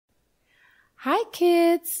Hi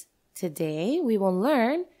kids! Today we will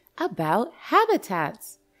learn about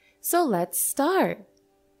habitats. So let's start.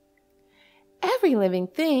 Every living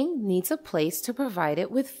thing needs a place to provide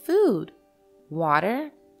it with food,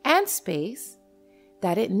 water, and space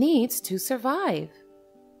that it needs to survive.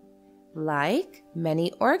 Like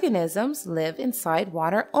many organisms live inside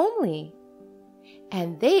water only,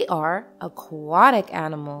 and they are aquatic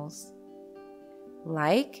animals.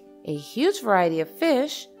 Like a huge variety of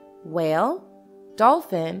fish, whale,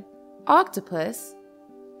 dolphin, octopus.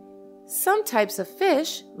 Some types of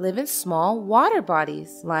fish live in small water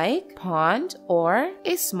bodies like pond or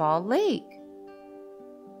a small lake.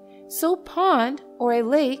 So pond or a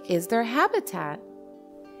lake is their habitat.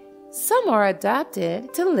 Some are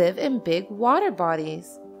adapted to live in big water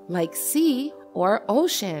bodies like sea or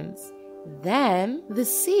oceans. Then the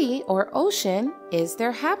sea or ocean is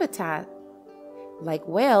their habitat. Like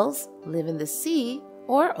whales live in the sea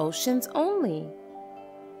or oceans only.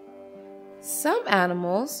 Some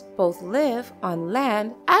animals both live on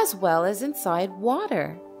land as well as inside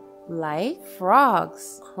water, like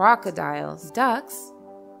frogs, crocodiles, ducks.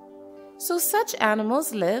 So such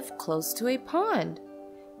animals live close to a pond.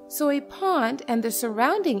 So a pond and the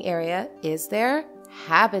surrounding area is their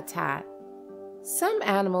habitat. Some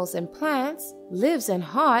animals and plants live in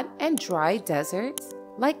hot and dry deserts,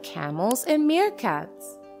 like camels and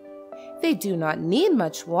meerkats. They do not need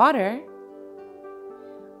much water.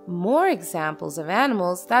 More examples of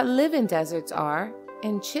animals that live in deserts are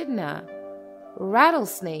echidna,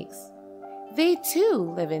 rattlesnakes. They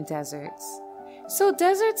too live in deserts. So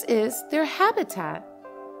deserts is their habitat.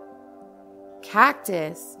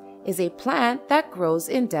 Cactus is a plant that grows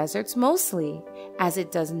in deserts mostly, as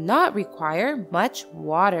it does not require much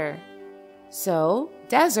water. So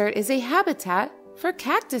desert is a habitat for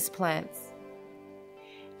cactus plants.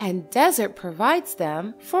 And desert provides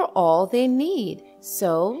them for all they need.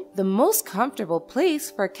 So the most comfortable place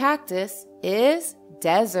for cactus is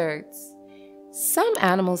deserts. Some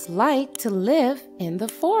animals like to live in the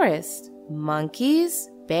forest. Monkeys,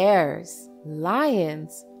 bears,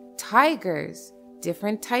 lions, tigers,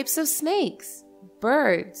 different types of snakes,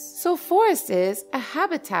 birds. So forest is a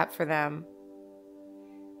habitat for them.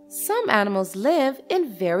 Some animals live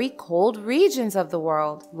in very cold regions of the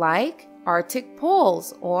world, like Arctic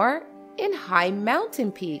poles or in high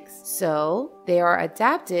mountain peaks. So they are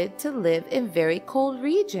adapted to live in very cold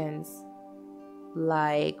regions.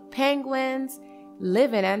 Like penguins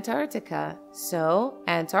live in Antarctica. So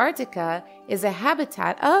Antarctica is a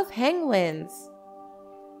habitat of penguins.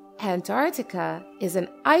 Antarctica is an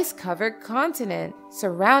ice-covered continent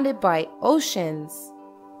surrounded by oceans.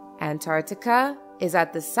 Antarctica is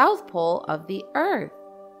at the South Pole of the Earth.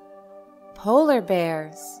 Polar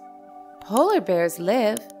bears. Polar bears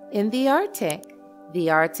live in the Arctic.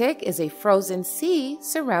 The Arctic is a frozen sea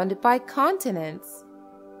surrounded by continents.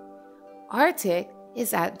 Arctic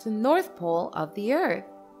is at the North Pole of the Earth.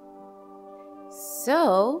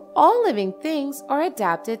 So, all living things are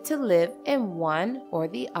adapted to live in one or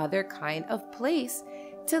the other kind of place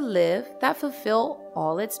to live that fulfill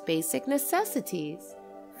all its basic necessities: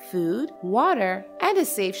 food, water, and a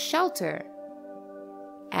safe shelter.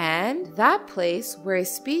 And that place where a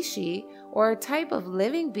species or a type of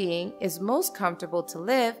living being is most comfortable to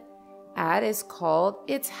live at is called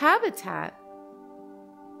its habitat.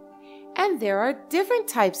 And there are different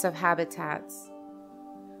types of habitats.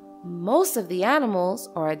 Most of the animals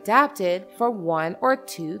are adapted for one or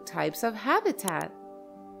two types of habitat.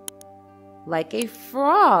 Like a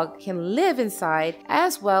frog can live inside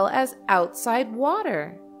as well as outside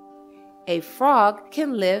water. A frog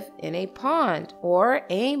can live in a pond or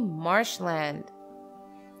a marshland.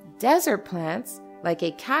 Desert plants, like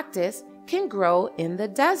a cactus, can grow in the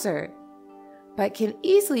desert, but can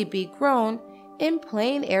easily be grown in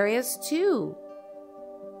plain areas too.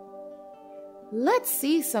 Let's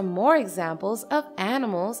see some more examples of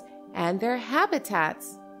animals and their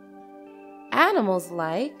habitats. Animals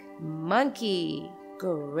like monkey,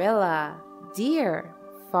 gorilla, deer,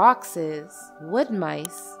 foxes, wood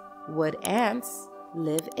mice, wood ants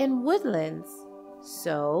live in woodlands.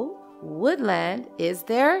 So, woodland is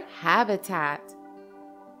their habitat.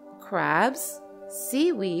 Crabs,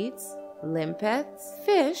 seaweeds, limpets,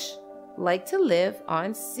 fish like to live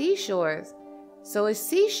on seashores. So a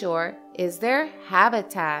seashore is their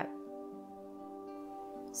habitat.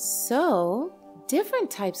 So,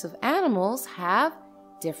 different types of animals have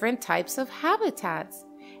different types of habitats,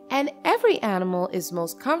 and every animal is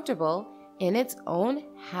most comfortable in its own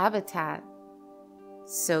habitat.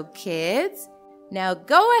 So kids, now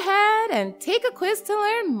go ahead and take a quiz to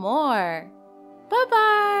learn more.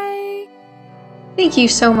 Bye-bye! Thank you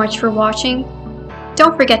so much for watching.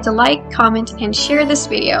 Don't forget to like, comment, and share this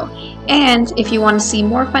video. And if you want to see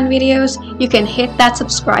more fun videos, you can hit that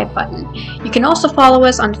subscribe button. You can also follow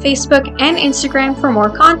us on Facebook and Instagram for more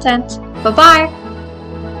content. Bye-bye!